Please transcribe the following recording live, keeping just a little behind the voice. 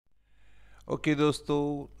Okay,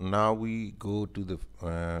 dosto. Now we go to the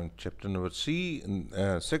chapter number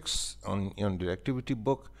 6 on the activity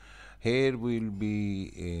book. Here we'll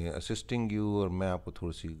be assisting you और मैं आपको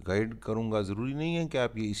थोड़ी सी guide करूँगा. ज़रूरी नहीं है कि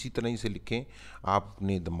आप ये इसी तरह ही से लिखें. आप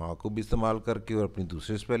अपने दिमाग को भी इस्तेमाल करके और अपनी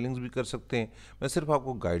दूसरे स्पेलिंग्स भी कर सकते हैं. मैं सिर्फ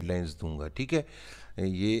आपको गाइडलाइंस दूंगा. ठीक है.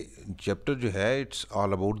 ये चैप्टर जो है it's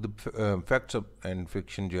all about the facts and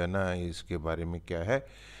fiction जो है ना, इसके बारे में क्या है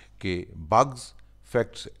कि बग्स,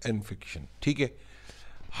 फैक्ट्स एंड फिक्शन. ठीक है.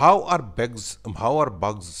 हाउ आर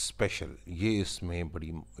बग्स स्पेशल, ये इसमें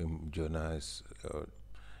बड़ी जो है ना इस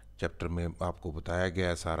चैप्टर में आपको बताया गया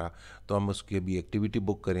है सारा. तो हम उसकी अभी एक्टिविटी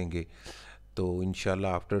बुक करेंगे. तो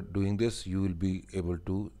इंशाल्लाह after doing this you will be able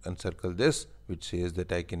to encircle this which says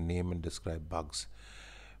that I can name and describe bugs.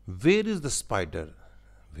 Where is the spider?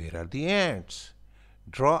 Where are the ants?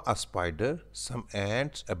 Draw a spider, some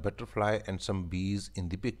ants, a butterfly and some bees in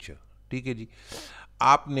the picture. ठीक है जी.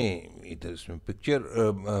 आपने इधर इसमें picture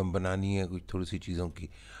बनानी है कुछ थोड़ी सी चीज़ों की,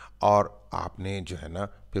 और आपने जो है ना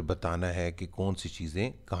फिर बताना है कि कौन सी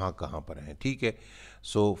चीज़ें कहाँ कहाँ पर हैं. ठीक है.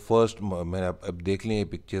 सो फर्स्ट मैं अब देख लें ये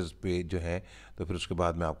पिक्चर्स पे जो हैं, तो फिर उसके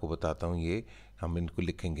बाद मैं आपको बताता हूँ ये हम इनको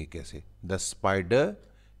लिखेंगे कैसे. The spider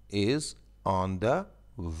is on the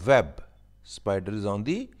web. Spider is on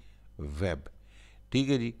the web. ठीक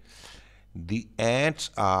है जी. The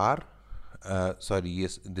ants are sorry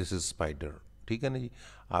yes this is spider. ठीक है ना जी.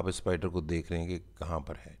 आप स्पाइडर को देख रहे हैं कि कहाँ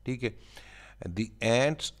पर है. ठीक है. The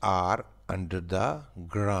ants are under the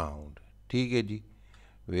ground. ठीक है जी.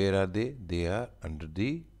 Where are they are under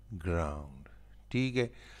the ground. ठीक है.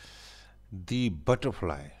 The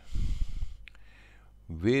butterfly,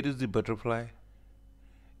 where is the butterfly,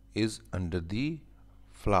 is under the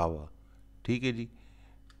flower. ठीक है जी.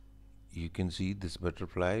 You can see this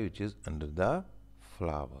butterfly which is under the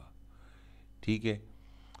flower. ठीक है.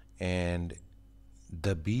 And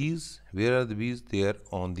the bees, where are the bees? They are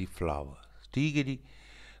on the flower. ठीक है जी.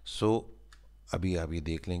 So अभी आप ये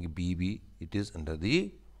देख लेंगे bee it is under the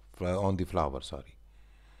on the flower, sorry.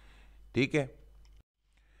 ठीक है.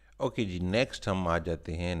 ओके जी. नेक्स्ट हम आ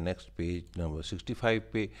जाते हैं नेक्स्ट पेज नंबर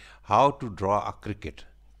 65 पे. How to draw a cricket.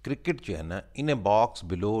 Cricket जो है ना, इन a box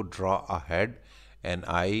below draw a head N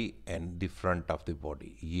I and the front of the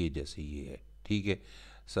body. ये जैसे ये है. ठीक है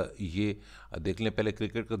सर. ये देख लें, पहले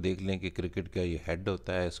क्रिकेट को देख लें कि क्रिकेट का ये हेड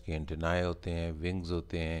होता है, इसके एंटेनाए होते हैं, विंग्स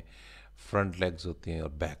होते हैं, फ्रंट लेग्स होते हैं और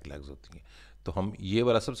बैक लेग्स होती हैं. तो हम ये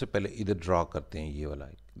वाला सबसे पहले इधर ड्रॉ करते हैं. ये वाला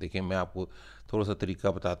देखें, मैं आपको थोड़ा सा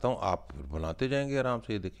तरीका बताता हूँ, आप बनाते जाएंगे आराम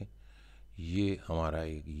से. ये देखें, ये हमारा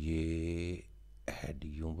एक ये हेड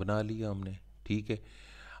यूँ बना लिया हमने. ठीक है.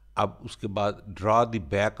 अब उसके बाद draw the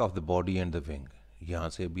back of the body and the wing. यहाँ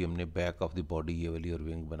से अभी हमने बैक ऑफ द बॉडी ये वाली और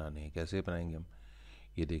विंग बनाने हैं. कैसे बनाएंगे हम,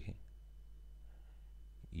 ये देखें,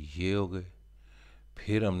 ये हो गए.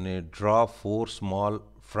 फिर हमने ड्रॉ 4 स्मॉल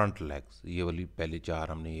फ्रंट लेग्स. ये वाली पहले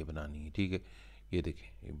 4 हमने ये बनानी है. ठीक है. ये देखें,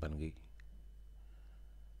 ये बन गई.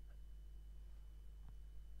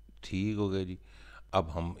 ठीक हो गया जी. अब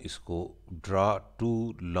हम इसको draw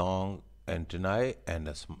 2 long एंटेनाए and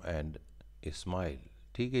a smile.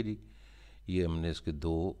 ठीक है जी. ये हमने इसके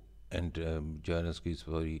 2 जो है इसकी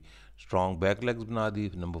सॉरी स्ट्रॉन्ग बैक लेग्स बना दी.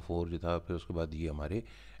 नंबर 4 जो था, फिर उसके बाद ये हमारे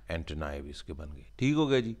एंटेनाए भी इसके बन गए. ठीक हो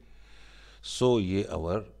गया जी. सो ये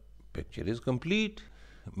आवर पिक्चर इज़ कंप्लीट.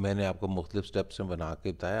 मैंने आपको मुख्तलिफ स्टेप्स में बना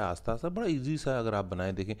के बताया आस्ता आस्ता. बड़ा इजी सा अगर आप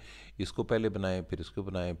बनाएं. देखें, इसको पहले बनाएं, फिर इसको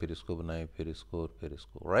बनाएं, फिर इसको बनाएं, फिर इसको और फिर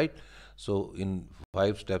इसको. Right. So in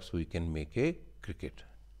 5 steps we can make a cricket.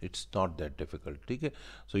 It's not that difficult. ठीक है.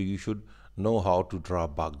 So you should know how to draw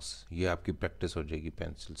bugs. ये आपकी प्रैक्टिस हो जाएगी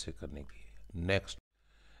पेंसिल से करने की.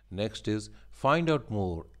 Next is find out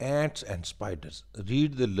more ants and spiders.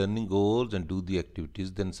 Read the learning goals and do the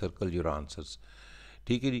activities, then circle your answers.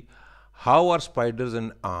 ठीक है जी. How are spiders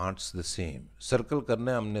and ants the same? Circle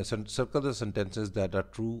करना है हमने. Circle the sentences that are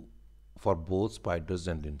true for both spiders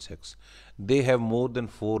and insects. They have more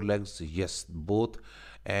than 4 legs. Yes, both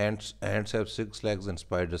ants have 6 legs and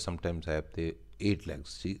spiders sometimes have the 8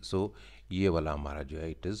 legs. See, so ये वाला हमारा जो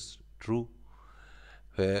है it is true.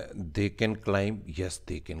 They can climb. Yes,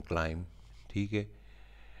 they can climb. ठीक है.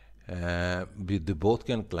 They both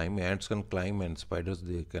can climb. Ants can climb and spiders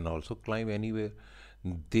they can also climb anywhere.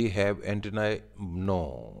 They have antennae. No,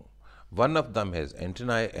 one of them has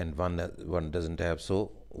antennae and one doesn't have. So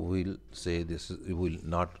we'll say this is, we'll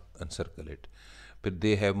not encircle it. But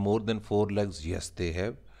they have more than 4 legs. Yes, they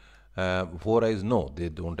have. 4 eyes. No, they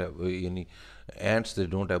don't have any. Ants they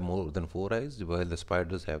don't have more than 4 eyes, while the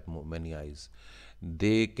spiders have many eyes.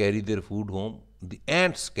 They carry their food home. The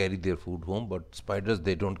ants carry their food home, but spiders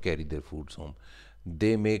they don't carry their foods home.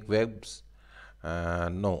 They make webs.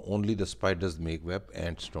 No only the spiders make web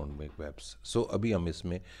ends don't make webs. सो अभी हम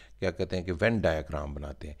इसमें क्या कहते हैं कि Venn diagram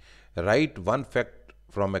बनाते हैं. Right one fact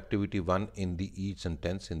from activity one in the each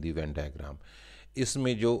sentence in the Venn diagram.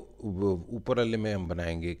 इसमें जो ऊपर वाले में हम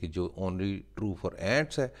बनाएंगे कि जो ओनली ट्रू फॉर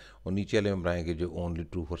एंट्स है, और नीचे वाले में बनाएंगे जो ओनली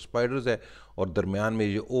ट्रू फॉर स्पाइडर्स है, और दरमियान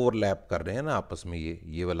में जो ओवरलैप कर रहे हैं ना आपस में,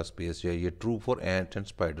 ये वाला स्पेस जो है ये true for ants and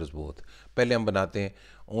spiders both. पहले हम बनाते हैं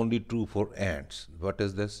only true for ants. What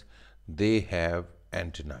is this? They have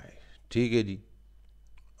एंटेनाई. ठीक है जी.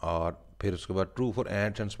 और फिर उसके बाद true for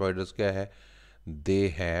ants and spiders क्या है? They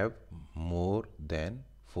have more than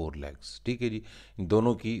 4 legs. ठीक है जी. इन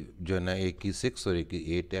दोनों की जो है ना, एक की 6 और एक की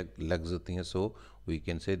 8 लेग्स होती हैं. So we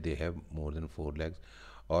can say they have more than 4 legs.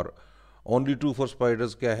 और ओनली ट्रू फॉर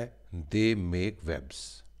स्पाइडर्स क्या है? They make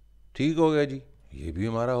webs. ठीक हो गया जी. ये भी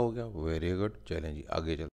हमारा हो गया. Very good. चलें जी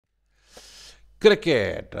आगे चल.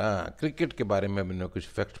 क्रिकेट. हाँ, क्रिकेट के बारे में मैंने कुछ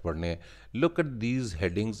फैक्ट्स पढ़ने हैं. Look at these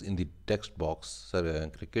headings in the text box.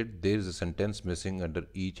 Sir cricket, there is a sentence missing under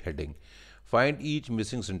each heading. Find each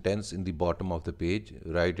missing sentence in the bottom of the page,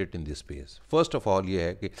 right it in the space. First of all ये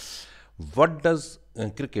है कि what does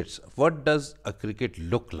a cricket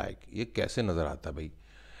look like. ये कैसे नज़र आता भाई?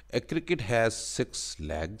 ए cricket has 6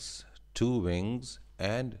 legs, 2 wings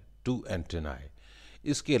and 2 एंटेनाई.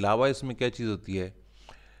 इसके अलावा इसमें क्या चीज़ होती है?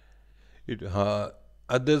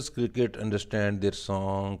 Others cricket understand their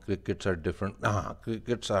song. Crickets are different.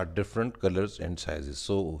 Crickets are different colors and sizes.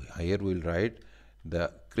 So here we'll write the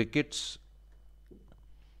crickets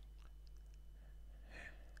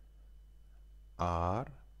are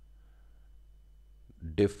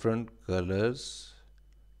different colors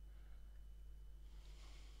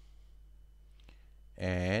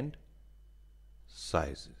and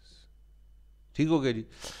sizes. ठीक हो गया जी.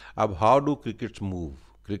 अब how do crickets move?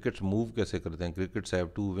 Crickets move कैसे करते हैं? Crickets have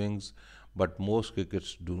 2 wings but most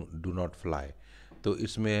crickets do not fly. तो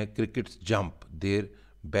इसमें crickets jump, there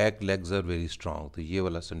back legs are very strong. तो ये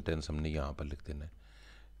वाला सेंटेंस हमने यहाँ पर लिख देना है.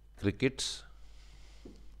 Crickets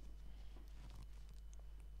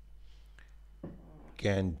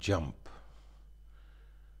can jump,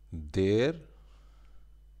 there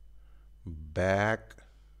back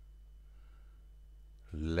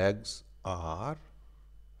legs are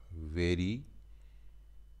very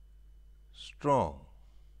strong.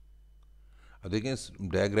 अब देखें इस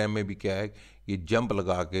डायग्राम में भी क्या है, ये जंप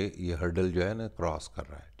लगा के ये हर्डल जो है ना क्रॉस कर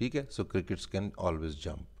रहा है. ठीक है. सो crickets can always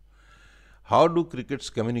jump. How do crickets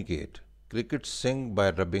communicate? Crickets Singh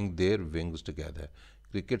bye rubbing their wings together.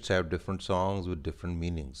 Crickets have different songs with different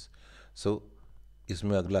meanings. सो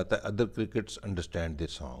इसमें अगला आता है other crickets understand their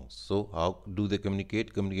songs. So how do they communicate?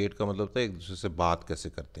 Communicate का मतलब होता है एक दूसरे से बात कैसे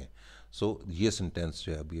करते हैं. सो ये सेंटेंस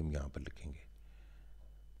जो है अभी हम यहाँ पर लिखेंगे.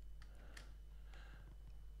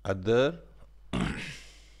 Other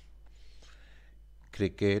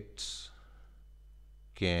crickets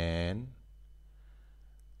can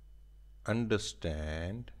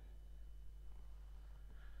understand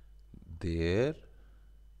their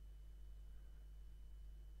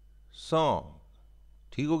song.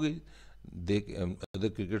 ठीक हो गई. Other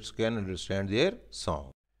crickets can understand their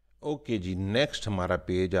song. Okay ji. Next हमारा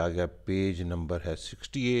पेज आ गया. पेज नंबर है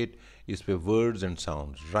 68. इस पे words and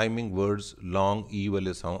sounds, rhyming words, long ई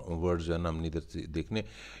वाले साउंड वर्ड्स जो है ना हमने इधर से देखने.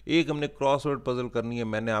 एक हमने क्रॉसवर्ड पजल करनी है.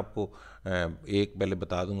 मैंने आपको एक पहले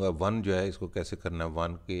बता दूंगा. वन जो है इसको कैसे करना है.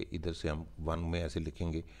 वन के इधर से हम वन में ऐसे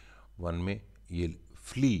लिखेंगे. वन में ये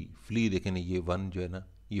फ्ली देखें ना, ये वन जो है ना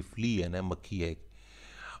ये फ्ली है ना, मक्खी है.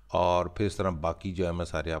 और फिर इस तरह बाकी जो है मैं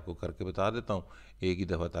सारे आपको करके बता देता हूँ एक ही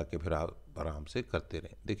दफ़ा, ताकि फिर आप आराम से करते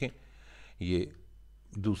रहें. देखें ये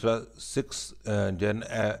दूसरा 6 जो है ना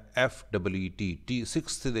FEET 6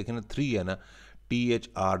 से देखें ना 3 है ना,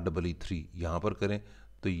 THREE यहाँ पर करें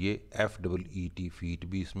तो ये FEET फीट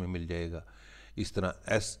भी इसमें मिल जाएगा. इस तरह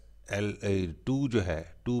SL2 जो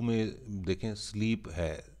है 2 में देखें स्लीप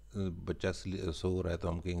है, बच्चा सो रहा है तो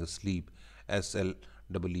हम कहेंगे स्लीप,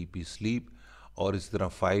 SLEEP स्लीप. और इस तरह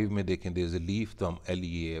 5 में देखें देयर इज ए लीफ तो हम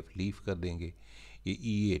LEAF लीफ कर देंगे. ये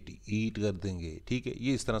EAT ईट कर देंगे. ठीक है.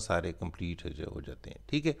 ये इस तरह सारे कंप्लीट हो जाते हैं.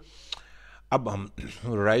 ठीक है. अब हम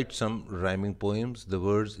right some rhyming poems. The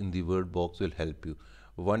words in the word box will help you.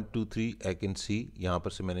 1 2 3 I can see. यहाँ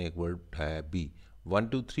पर से मैंने एक वर्ड उठाया B. 1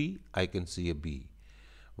 2 3 I can see A B.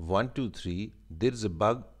 1 2 3 there is a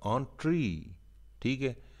bug on tree. ठीक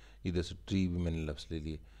है. इधर से ट्री भी मैंने लफ्ज़ ले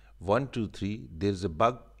लिए. 1 2 3 there is a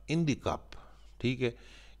bug in the cup. ठीक है.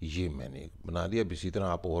 ये मैंने बना दिया. अब इसी तरह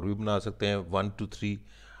आप और भी बना सकते हैं. 1 2 3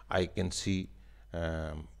 I can see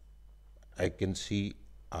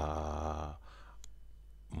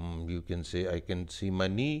you can say I can see माई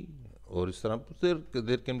नी. और इस तरह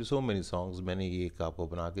there can be so many songs, मैंने ये एक आपको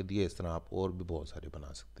बना के दिया, इस तरह आप और भी बहुत सारे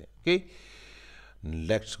बना सकते हैं। Okay,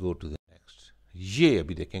 let's go to the next. ये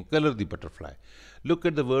अभी देखें, colour the butterfly, look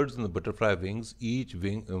at the words in the butterfly wings, each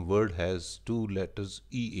wing word has 2 letters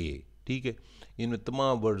EA। ठीक है, इनमें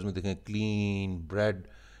तमाम वर्ड्स में देखें, clean, bread,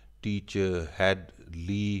 teacher, head,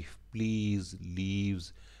 leaf, please,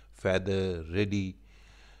 leaves, feather, ready,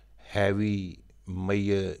 heavy,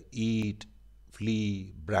 Maihar, eat,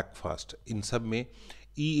 flee, breakfast, इन सब में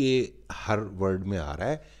EA हर word में आ रहा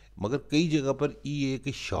है, मगर कई जगह पर EA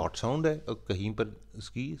की शॉर्ट साउंड है और कहीं पर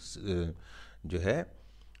इसकी जो है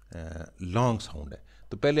लॉन्ग साउंड है।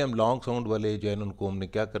 तो पहले हम लॉन्ग साउंड वाले जो है उनको हमने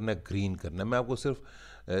क्या करना है, ग्रीन करना है। मैं आपको सिर्फ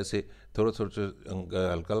ऐसे थोड़ा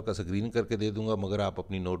थोड़ा हल्का हल्का सा ग्रीन करके दे दूंगा, मगर आप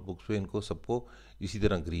अपनी नोटबुक्स पे इनको सबको इसी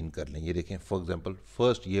तरह ग्रीन कर लें। ये देखें फॉर एग्जांपल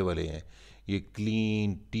फर्स्ट ये वाले हैं, ये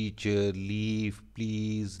clean, teacher, leaf,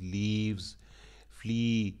 please, leaves,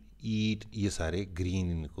 flee, ईट, ये सारे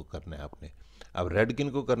ग्रीन इनको करना है आपने। अब रेड किन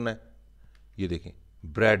को करना है, ये देखें,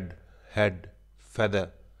 ब्रेड, हेड,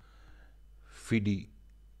 फेदर, फीडी,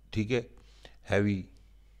 ठीक है, हैवी,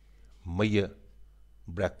 मैयर,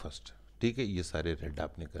 ब्रेकफास्ट, ठीक है, ये सारे रेड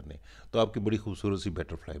आपने करने, तो आपकी बड़ी खूबसूरत सी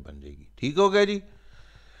बटरफ्लाई बन जाएगी। ठीक हो गया जी।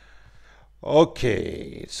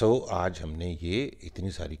 ओके, सो आज हमने ये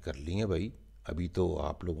इतनी सारी कर ली हैं भाई। अभी तो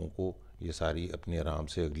आप लोगों को ये सारी अपने आराम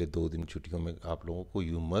से अगले 2 दिन छुट्टियों में आप लोगों को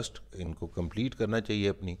यू मस्ट इनको कंप्लीट करना चाहिए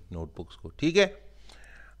अपनी नोटबुक्स को। ठीक है,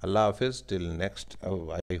 अल्लाह हाफिज़, टिल नेक्स्ट।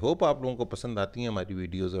 आई होप आप लोगों को पसंद आती हैं हमारी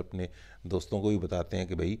वीडियोज़, अपने दोस्तों को भी बताते हैं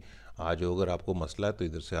कि भाई आज अगर आपको मसला है तो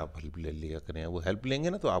इधर से आप हेल्प ले लिया करें, वो हेल्प लेंगे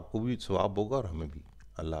ना तो आपको भी सवाब होगा और हमें भी।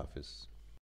 अल्लाह हाफिज़।